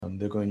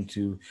they're going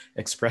to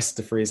express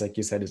the phrase, like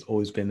you said, it's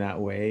always been that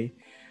way,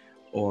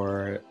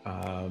 or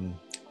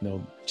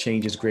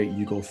change is great,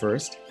 you go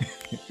first,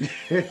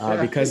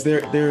 because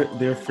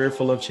they're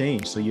fearful of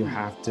change. So you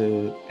have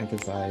to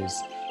empathize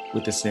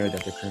with the scenario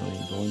that they're currently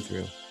going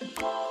through.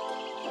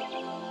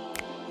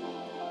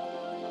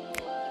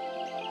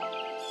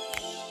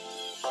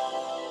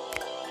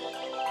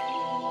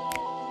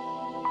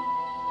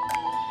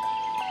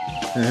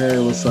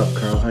 Hey, what's up,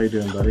 Carl? How you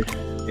doing, buddy?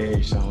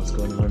 Hey, Sean, what's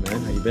going on, man?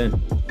 How you been?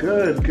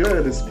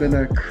 Good. It's been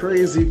a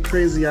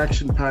crazy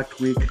action-packed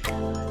week.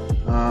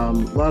 A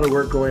lot of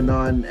work going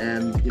on,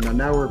 and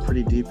now we're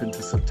pretty deep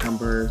into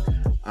September.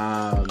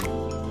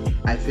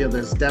 I feel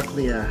there's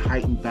definitely a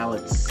heightened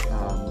balance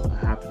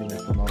happening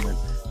at the moment.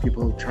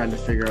 People trying to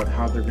figure out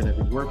how they're going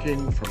to be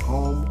working from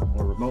home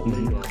or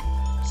remotely, or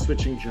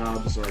switching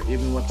jobs, or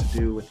even what to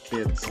do with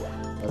kids,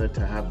 whether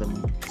to have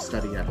them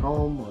study at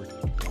home or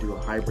do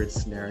a hybrid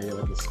scenario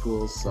in the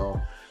schools. So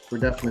we're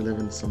definitely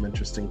living some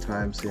interesting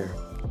times here.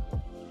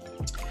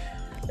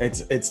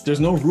 There's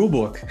no rule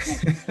book.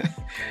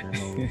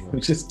 We're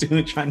just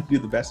trying to do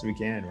the best we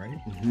can, right?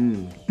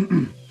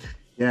 Mm-hmm.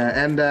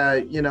 Yeah,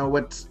 and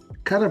what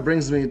kind of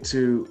brings me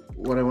to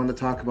what I want to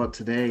talk about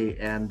today,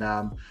 and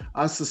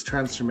us as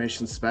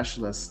transformation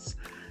specialists,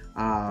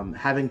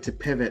 having to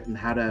pivot and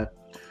how to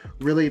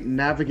really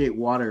navigate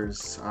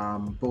waters,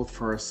 both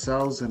for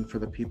ourselves and for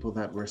the people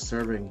that we're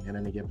serving in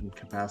any given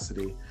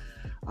capacity.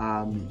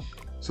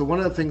 So one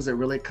of the things that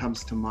really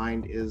comes to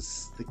mind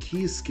is the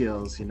key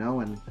skills, and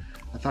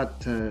I thought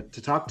to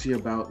talk to you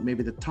about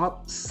maybe the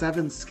top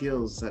 7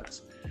 skills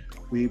that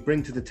we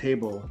bring to the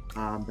table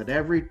that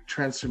every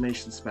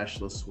transformation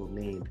specialist will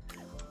need.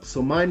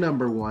 So my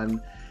number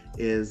 1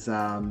 is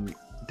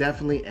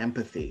definitely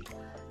empathy.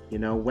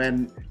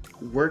 When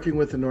working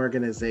with an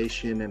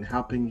organization and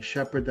helping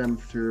shepherd them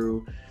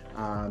through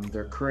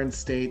their current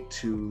state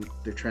to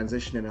their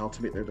transition and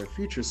ultimately their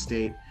future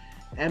state,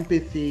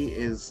 empathy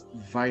is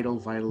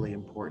vitally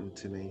important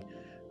to me,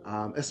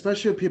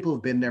 especially if people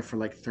have been there for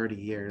like 30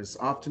 years.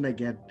 Often I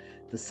get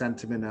the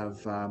sentiment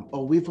of,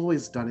 we've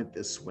always done it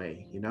this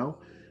way,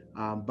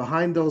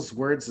 Behind those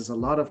words, there's a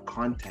lot of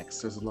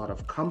context. There's a lot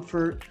of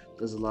comfort.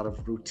 There's a lot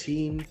of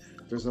routine.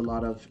 There's a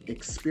lot of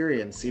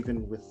experience,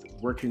 even with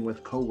working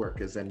with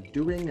coworkers and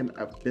doing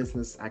a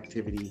business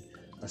activity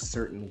a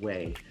certain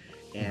way.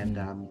 And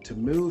to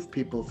move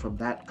people from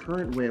that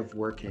current way of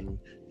working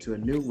to a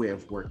new way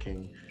of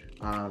working,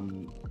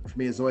 for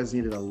me, has always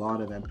needed a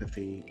lot of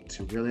empathy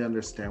to really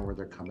understand where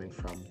they're coming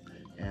from.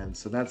 And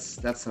so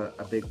that's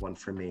a big one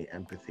for me,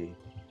 empathy.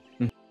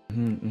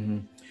 Mm-hmm.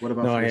 What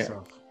about for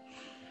yourself?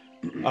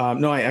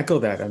 I echo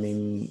that. I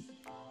mean,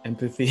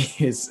 empathy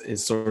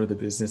is sort of the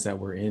business that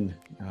we're in.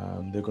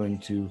 They're going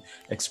to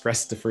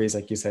express the phrase,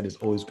 like you said, it's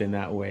always been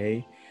that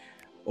way,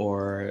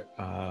 or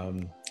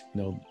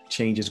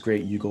change is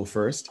great, you go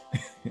first,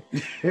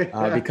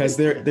 because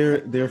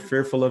they're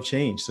fearful of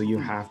change. So you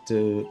have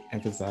to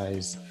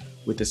empathize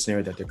with the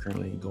scenario that they're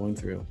currently going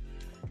through.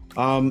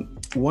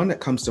 One that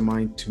comes to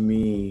mind to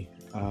me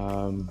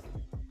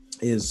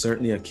is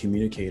certainly a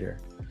communicator.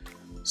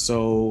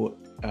 So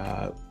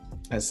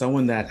as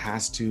someone that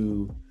has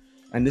to,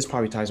 and this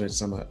probably ties with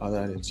some other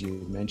items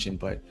you mentioned,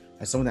 but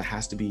as someone that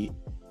has to be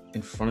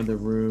in front of the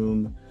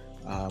room,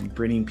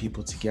 bringing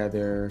people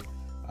together,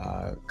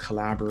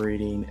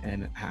 collaborating,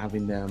 and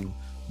having them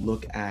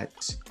look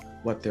at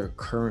what their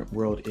current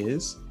world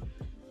is,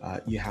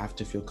 you have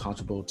to feel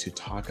comfortable to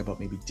talk about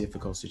maybe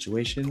difficult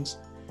situations,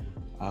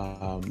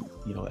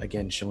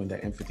 again, showing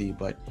that empathy,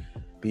 but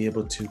be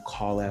able to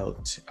call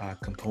out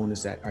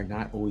components that are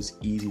not always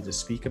easy to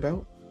speak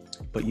about,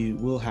 but you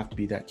will have to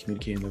be that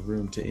communicator in the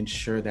room to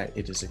ensure that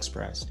it is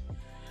expressed.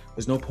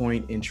 There's no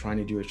point in trying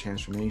to do a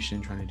transformation,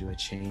 trying to do a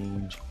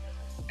change,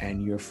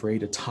 and you're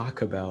afraid to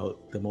talk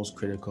about the most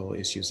critical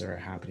issues that are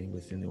happening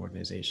within the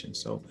organization.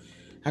 So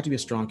have to be a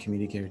strong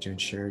communicator to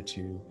ensure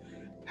to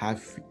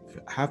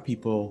have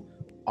people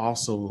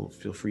also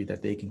feel free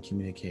that they can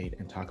communicate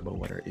and talk about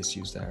what are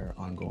issues that are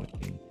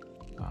ongoing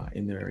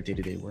in their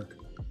day-to-day work.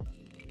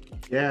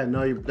 Yeah,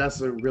 no,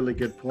 that's a really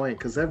good point,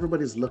 because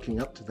everybody's looking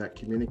up to that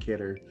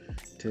communicator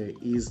to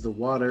ease the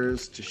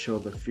waters, to show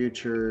the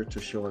future, to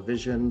show a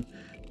vision,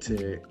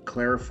 to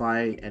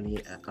clarify any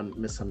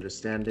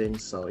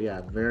misunderstandings. So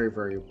yeah,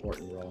 very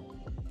important role.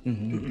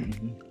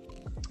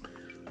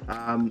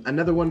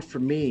 Another one for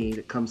me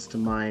that comes to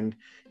mind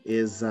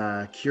is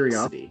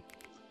curiosity.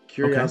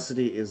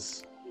 Curiosity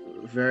is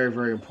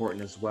very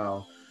important as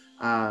well.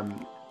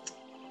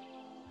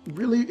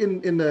 Really,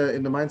 in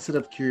the mindset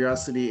of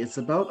curiosity, it's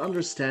about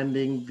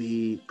understanding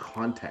the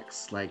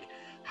context, like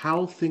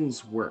how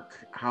things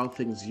work, how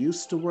things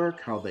used to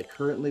work, how they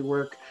currently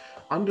work,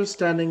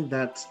 understanding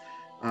that,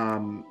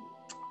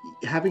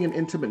 having an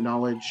intimate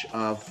knowledge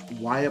of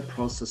why a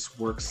process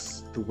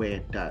works the way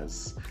it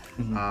does.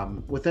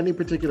 With any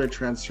particular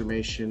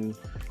transformation,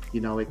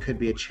 it could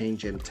be a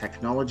change in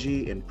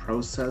technology, in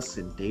process,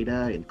 in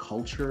data, in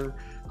culture,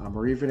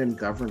 or even in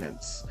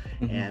governance.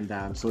 And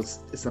so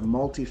it's a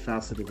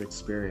multifaceted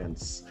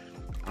experience.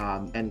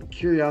 And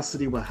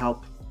curiosity will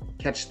help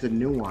catch the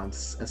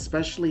nuance,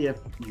 especially if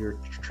your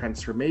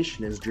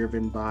transformation is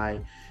driven by,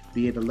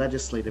 be it a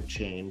legislative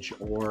change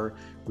or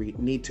we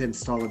need to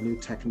install a new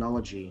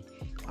technology.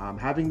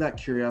 Having that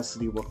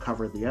curiosity will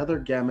cover the other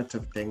gamut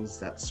of things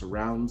that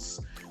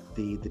surrounds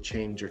the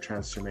change or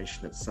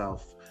transformation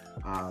itself.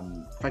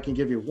 If I can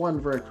give you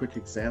one very quick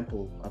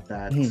example of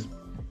that,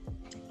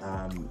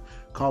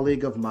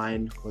 colleague of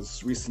mine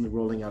was recently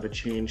rolling out a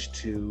change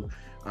to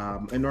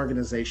an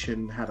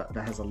organization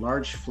that has a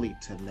large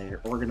fleet, and they're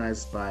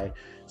organized by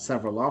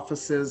several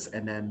offices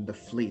and then the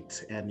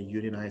fleet and the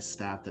unionized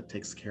staff that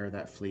takes care of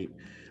that fleet.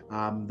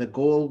 The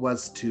goal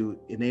was to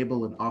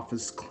enable an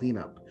office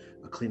cleanup,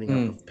 a cleaning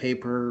up of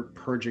paper,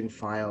 purging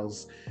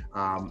files,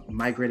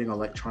 migrating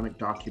electronic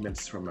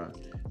documents from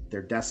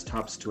their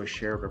desktops to a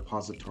shared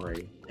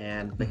repository.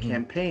 And the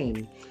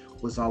campaign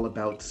was all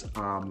about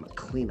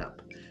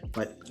cleanup.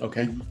 But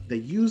they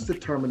use the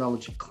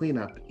terminology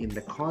cleanup in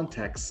the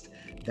context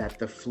that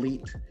the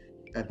fleet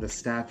and the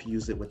staff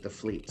use it with the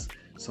fleets.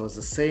 So it's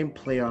the same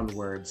play on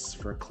words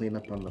for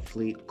cleanup on the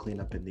fleet,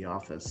 cleanup in the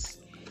office.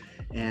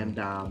 And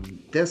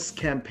this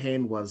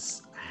campaign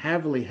was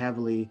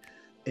heavily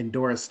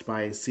endorsed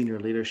by senior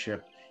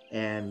leadership.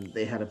 And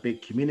they had a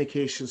big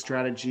communication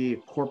strategy,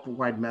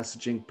 corporate-wide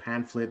messaging,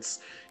 pamphlets,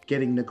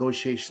 getting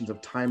negotiations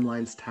of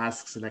timelines,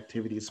 tasks, and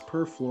activities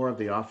per floor of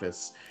the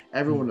office.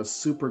 Everyone was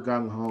super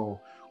gung-ho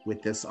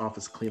with this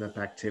office cleanup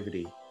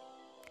activity.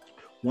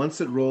 Once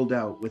it rolled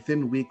out,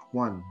 within week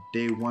one,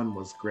 day one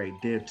was great,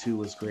 day two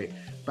was great.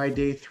 By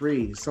day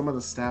three, some of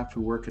the staff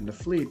who work in the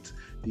fleet,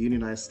 the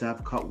unionized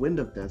staff, caught wind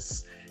of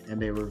this,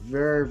 and they were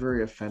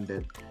very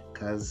offended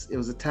because it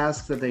was a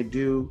task that they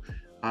do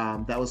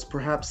that was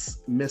perhaps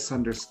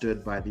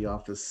misunderstood by the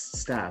office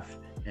staff.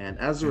 And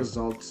as a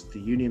result, the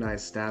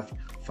unionized staff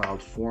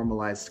filed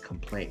formalized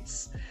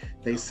complaints.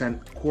 They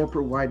sent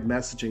corporate-wide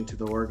messaging to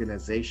the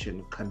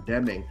organization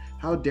condemning,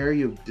 how dare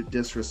you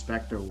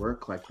disrespect our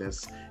work like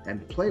this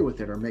and play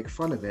with it or make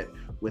fun of it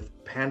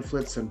with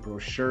pamphlets and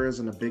brochures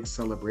and a big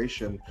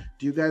celebration.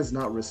 Do you guys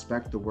not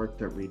respect the work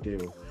that we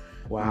do?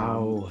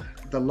 Wow.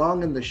 The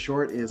long and the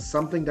short is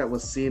something that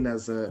was seen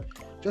as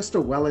just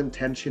a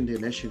well-intentioned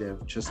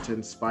initiative just to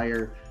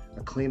inspire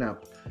a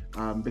cleanup.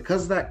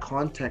 Because that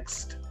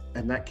context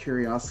and that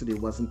curiosity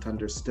wasn't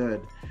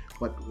understood,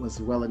 what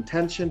was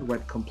well-intentioned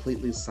went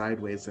completely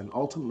sideways and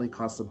ultimately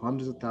cost them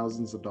hundreds of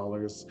thousands of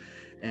dollars,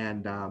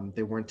 and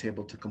they weren't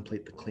able to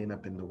complete the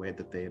cleanup in the way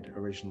that they had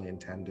originally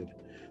intended.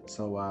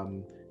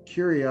 So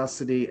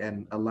curiosity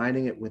and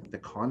aligning it with the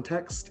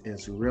context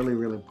is really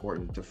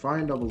important to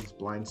find all those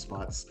blind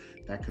spots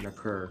that can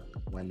occur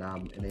when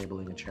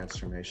enabling a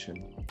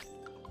transformation.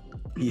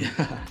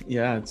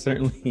 Yeah,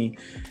 certainly.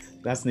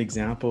 That's an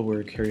example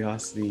where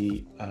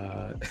curiosity,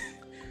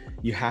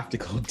 you have to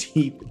go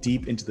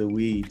deep into the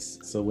weeds.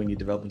 So when you're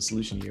developing a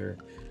solution,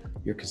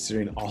 you're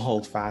considering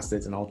all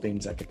facets and all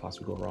things that could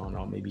possibly go wrong,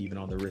 or maybe even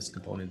all the risk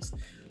components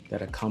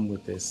that come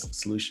with this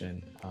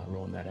solution,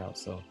 rolling that out.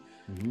 So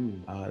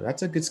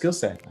that's a good skill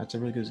set. That's a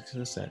really good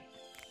skill set.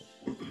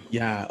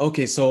 Yeah.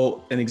 Okay.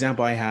 So an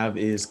example I have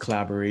is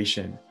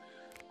collaboration.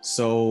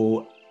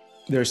 So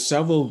there are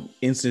several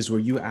instances where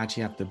you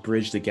actually have to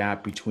bridge the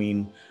gap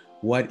between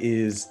what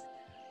is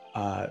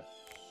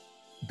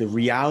the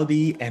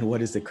reality and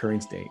what is the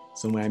current state.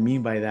 So what I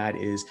mean by that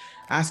is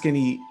ask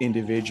any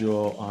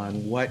individual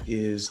on what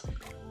is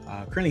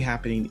currently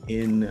happening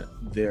in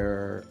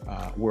their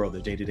world,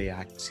 their day-to-day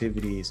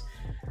activities,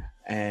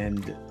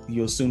 and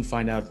you'll soon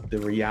find out the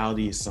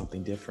reality is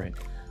something different.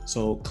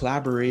 So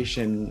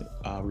collaboration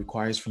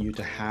requires for you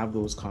to have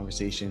those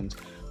conversations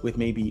with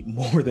maybe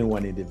more than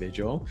one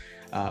individual,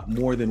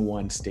 more than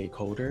one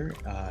stakeholder.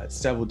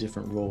 Several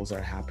different roles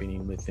are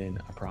happening within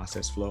a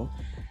process flow.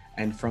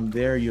 And from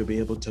there, you'll be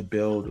able to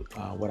build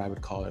what I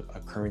would call a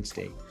current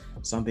state,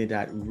 something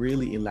that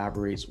really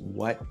elaborates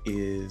what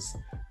is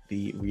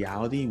the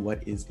reality,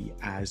 what is the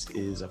as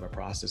is of a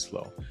process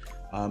flow.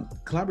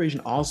 Collaboration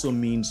also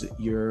means that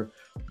you're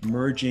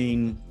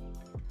merging,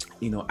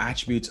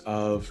 attributes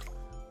of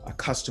a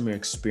customer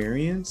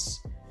experience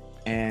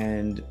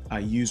and a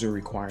user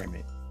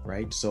requirement,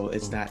 right? So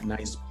it's that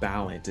nice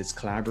balance. It's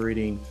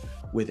collaborating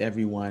with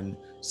everyone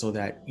so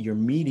that you're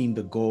meeting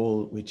the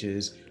goal, which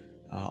is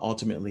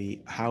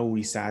ultimately how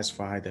we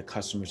satisfy the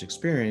customer's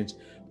experience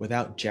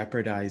without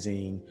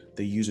jeopardizing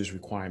the user's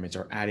requirements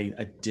or adding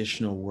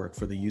additional work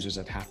for the users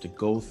that have to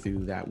go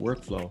through that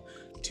workflow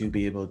to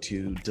be able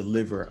to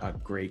deliver a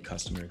great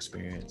customer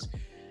experience.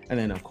 And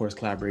then, of course,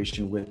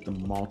 collaboration with the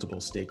multiple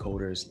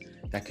stakeholders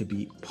that could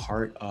be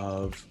part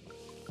of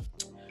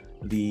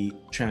the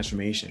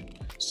transformation.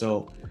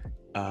 So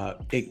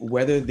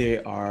whether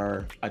they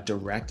are a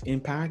direct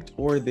impact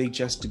or they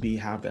just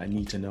have a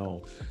need to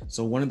know.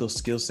 So one of those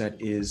skill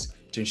set is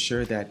to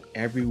ensure that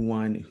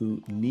everyone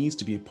who needs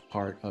to be a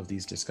part of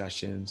these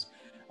discussions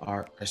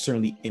are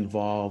certainly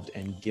involved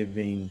and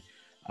giving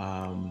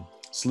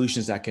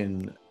solutions that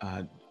can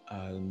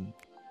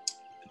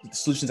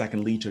solutions that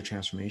can lead to a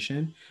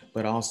transformation,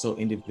 but also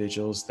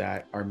individuals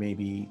that are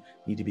maybe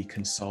need to be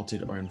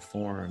consulted or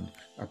informed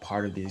are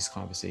part of these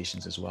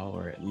conversations as well,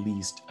 or at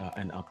least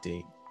an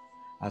update.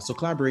 So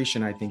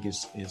collaboration, I think,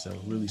 is a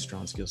really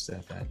strong skill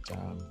set that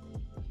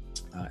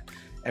uh,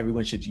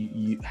 everyone should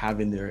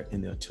have in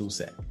their tool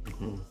set.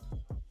 Mm-hmm.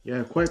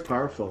 Yeah, quite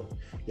powerful.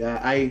 Yeah,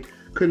 I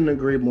couldn't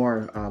agree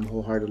more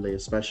wholeheartedly,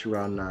 especially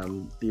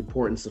around the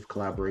importance of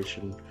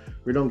collaboration.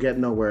 We don't get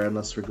nowhere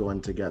unless we're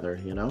going together,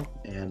 you know,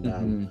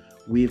 and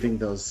weaving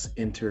those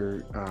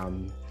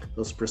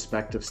those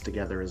perspectives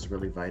together is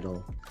really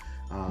vital.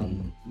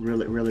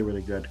 Really, really,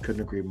 really good.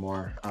 Couldn't agree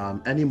more.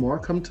 Any more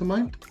come to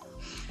mind?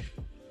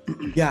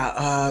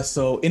 Yeah.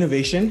 So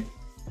innovation.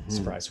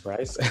 Surprise,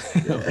 surprise.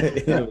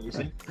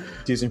 Innovation.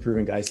 Continuous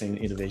improvement guys saying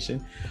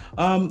innovation.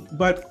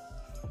 But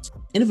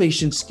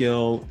innovation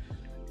skill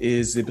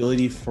is the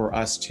ability for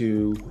us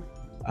to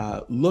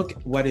look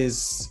what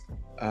is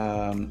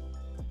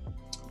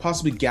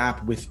possibly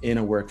gap within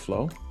a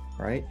workflow,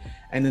 right?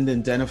 And then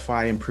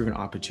identify improvement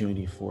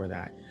opportunity for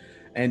that.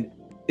 And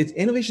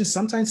innovation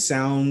sometimes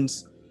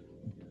sounds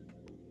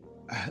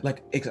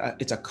like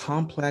it's a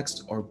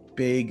complex or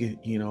big,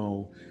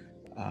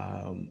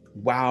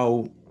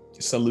 wow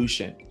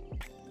solution,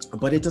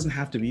 but it doesn't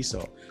have to be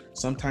so.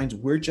 Sometimes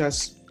we're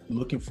just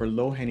looking for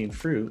low-hanging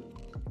fruit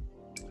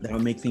that will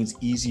make things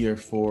easier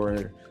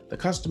for the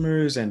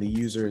customers and the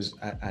users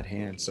at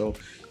hand. So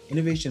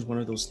innovation is one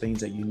of those things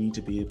that you need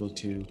to be able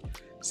to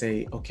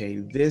say, okay,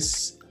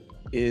 this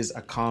is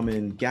a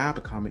common gap,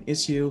 a common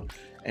issue,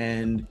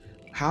 and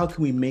how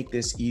can we make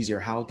this easier?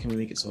 How can we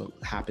make it so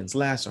it happens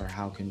less, or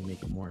how can we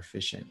make it more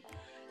efficient?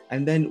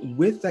 And then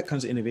with that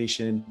comes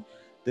innovation,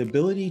 the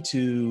ability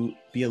to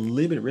be a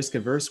little bit risk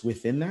averse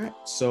within that.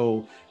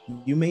 So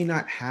you may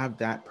not have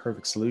that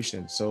perfect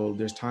solution. So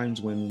there's times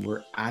when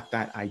we're at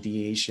that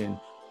ideation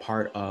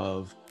part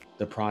of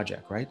the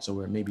project, right? So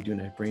we're maybe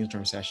doing a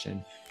brainstorm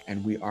session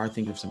and we are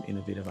thinking of some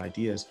innovative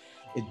ideas.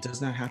 It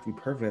does not have to be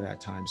perfect at that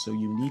time. So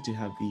you need to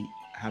have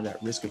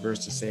that risk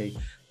averse to say,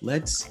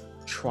 let's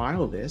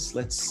trial this.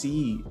 Let's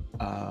see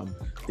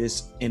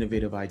this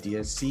innovative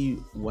idea, see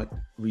what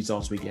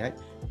results we get,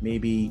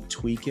 maybe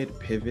tweak it,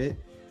 pivot,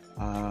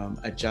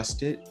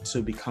 adjust it so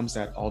it becomes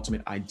that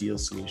ultimate ideal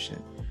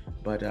solution.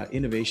 But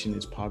innovation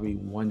is probably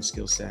one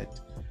skill set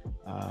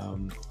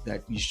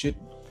that you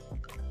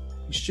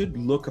should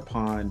look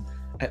upon,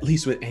 at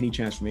least with any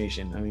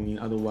transformation. I mean,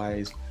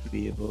 otherwise,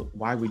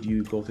 why would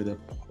you go through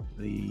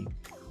the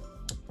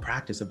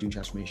practice of doing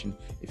transformation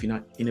if you're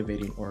not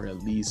innovating or at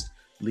least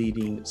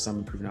leading some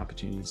improvement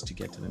opportunities to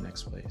get to the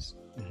next place?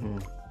 Mm-hmm.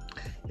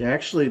 Yeah,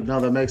 actually,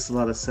 no, that makes a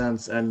lot of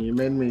sense. And you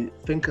made me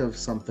think of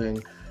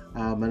something.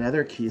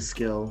 Another key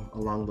skill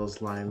along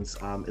those lines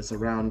is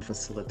around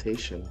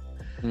facilitation.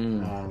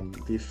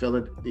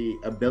 The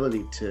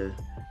ability to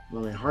not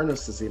only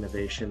harness these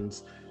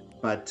innovations,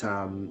 but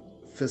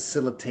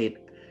facilitate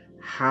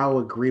how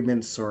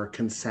agreements or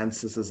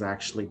consensus is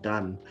actually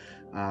done.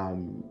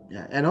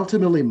 And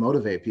ultimately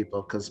motivate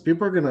people, because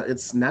people are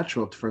it's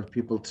natural for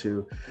people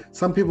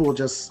some people will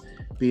just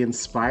be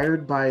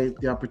inspired by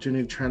the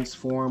opportunity to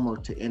transform or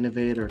to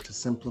innovate or to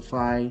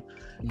simplify,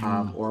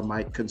 or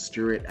might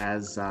construe it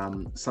as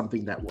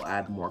something that will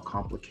add more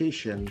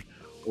complication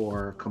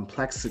or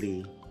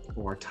complexity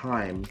or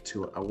time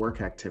to a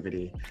work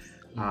activity.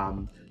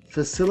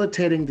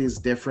 Facilitating these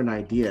different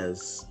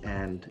ideas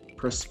and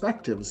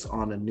perspectives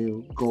on a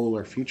new goal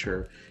or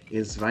future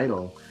is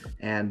vital.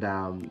 And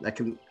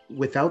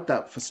without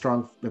that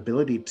strong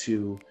ability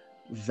to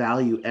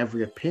value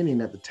every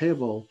opinion at the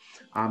table,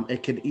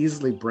 it could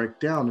easily break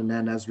down. And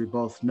then, as we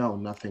both know,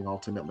 nothing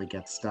ultimately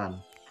gets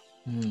done.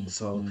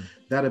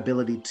 That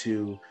ability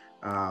to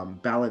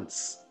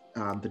balance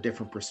the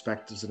different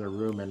perspectives in a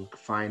room and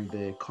find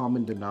the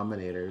common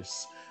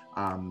denominators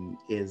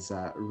is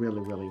a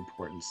really, really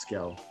important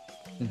skill.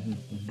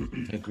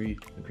 Agreed.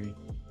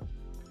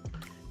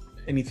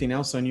 Anything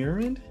else on your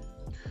end?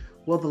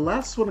 Well, the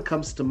last one that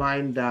comes to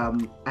mind, I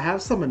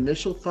have some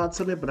initial thoughts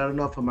on it, but I don't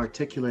know if I'm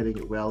articulating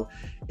it well.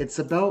 It's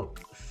about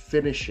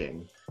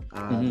finishing,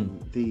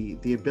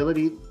 the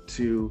ability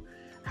to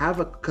have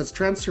because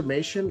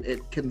transformation,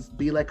 it can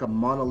be like a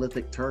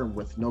monolithic term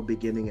with no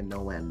beginning and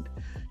no end,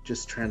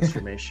 just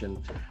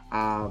transformation.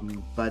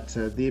 But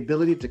the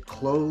ability to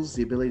close,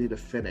 the ability to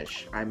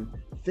finish, I'm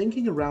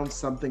thinking around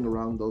something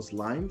along those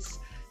lines,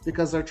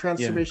 because our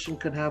transformation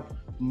can have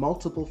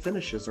multiple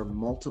finishes or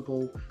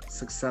multiple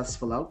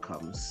successful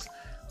outcomes.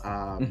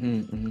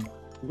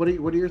 What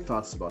are your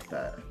thoughts about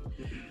that?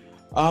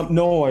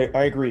 No,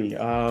 I agree.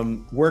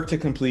 Work to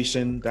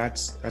completion,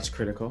 that's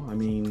critical. I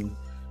mean,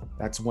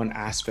 that's one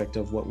aspect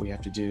of what we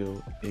have to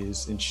do,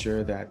 is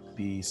ensure that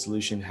the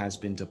solution has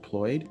been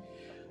deployed.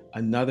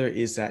 Another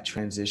is that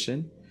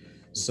transition.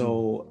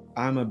 So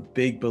I'm a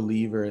big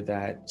believer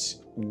that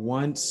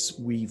once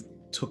we've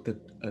took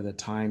the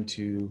time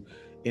to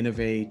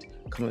innovate,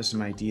 come up with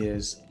some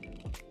ideas,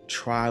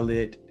 trial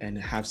it, and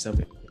have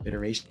some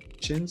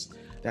iterations,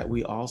 that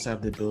we also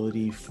have the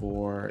ability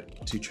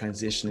to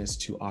transition this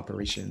to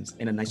operations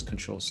in a nice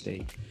control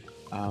state.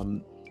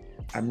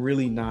 I'm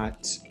really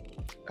not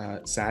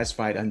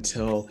satisfied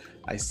until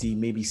I see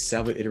maybe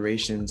several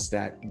iterations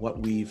that what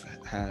we've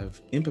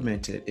have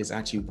implemented is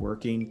actually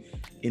working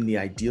in the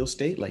ideal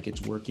state, like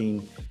it's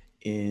working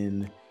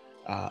in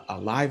a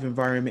live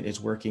environment, it's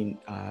working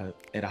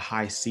at a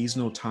high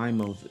seasonal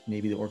time of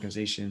maybe the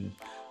organization's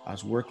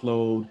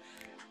workload.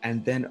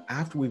 And then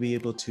after we be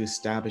able to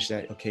establish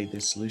that, okay,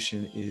 this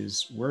solution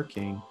is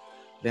working,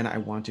 then I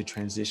want to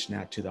transition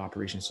that to the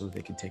operation so that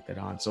they can take that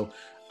on. So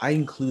I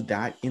include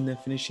that in the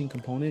finishing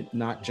component,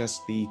 not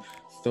just the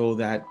throw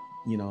that,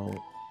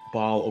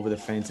 ball over the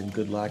fence and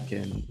good luck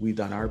and we've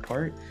done our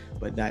part,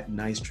 but that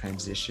nice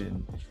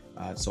transition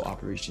so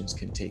operations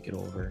can take it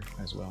over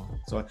as well.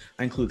 So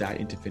I include that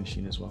into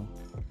finishing as well.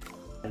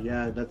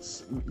 Yeah,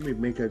 we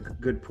make a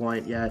good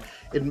point. Yeah,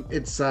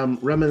 it's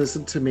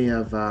reminiscent to me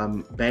of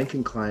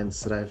banking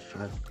clients that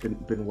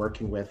I've been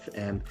working with,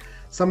 and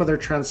some of their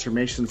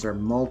transformations are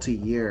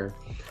multi-year.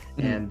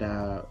 And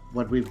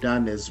what we've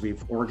done is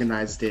we've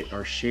organized it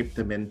or shaped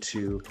them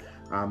into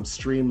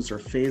streams or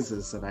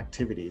phases of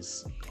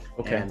activities.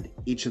 Okay. And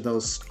each of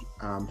those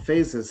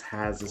phases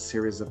has a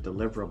series of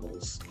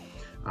deliverables.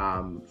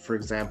 For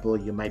example,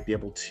 you might be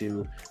able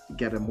to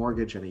get a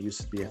mortgage, and it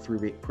used to be a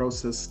 3-week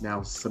process,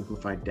 now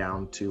simplified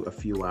down to a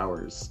few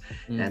hours.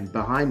 And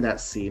behind that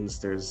scenes,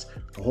 there's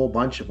a whole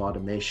bunch of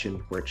automation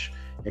which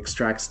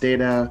extracts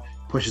data,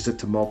 pushes it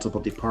to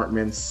multiple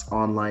departments,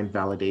 online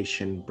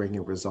validation,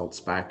 bringing results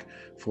back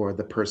for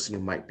the person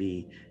who might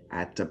be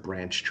at a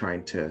branch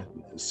trying to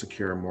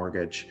secure a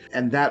mortgage.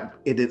 And that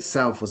in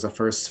itself was a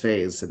first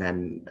phase.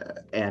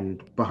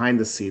 And behind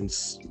the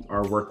scenes,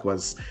 our work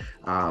was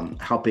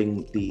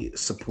helping the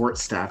support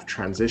staff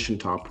transition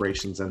to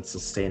operations and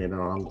sustain it on an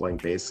ongoing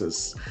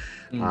basis.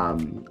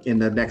 In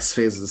the next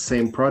phase of the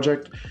same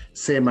project,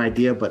 same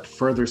idea, but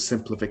further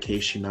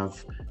simplification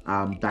of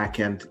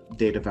back-end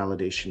data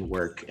validation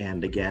work.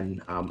 And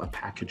again, a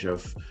package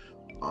of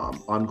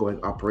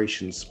ongoing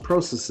operations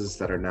processes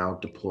that are now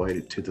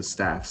deployed to the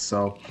staff.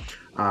 So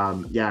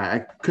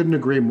I couldn't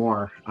agree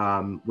more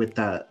with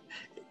that,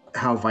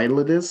 how vital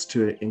it is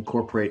to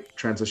incorporate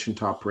transition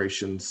to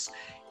operations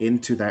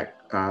into that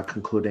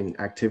concluding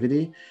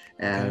activity,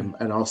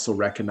 and also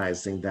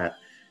recognizing that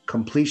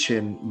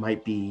completion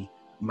might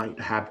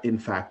have in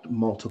fact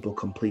multiple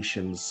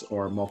completions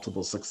or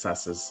multiple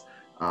successes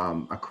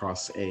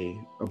across a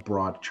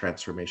broad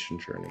transformation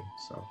journey.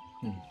 So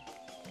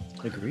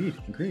Agreed.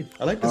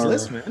 I like this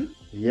list, man.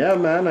 Yeah,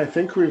 man. I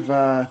think we've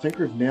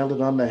nailed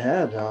it on the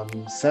head.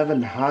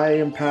 7 high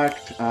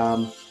impact,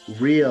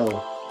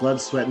 real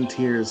blood, sweat, and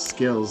tears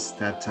skills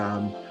that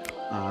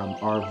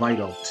are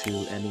vital to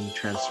any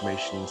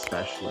transformation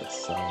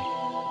specialist. So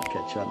I'll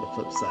catch you on the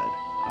flip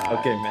side.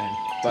 Okay, man.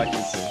 Talk to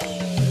you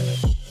soon.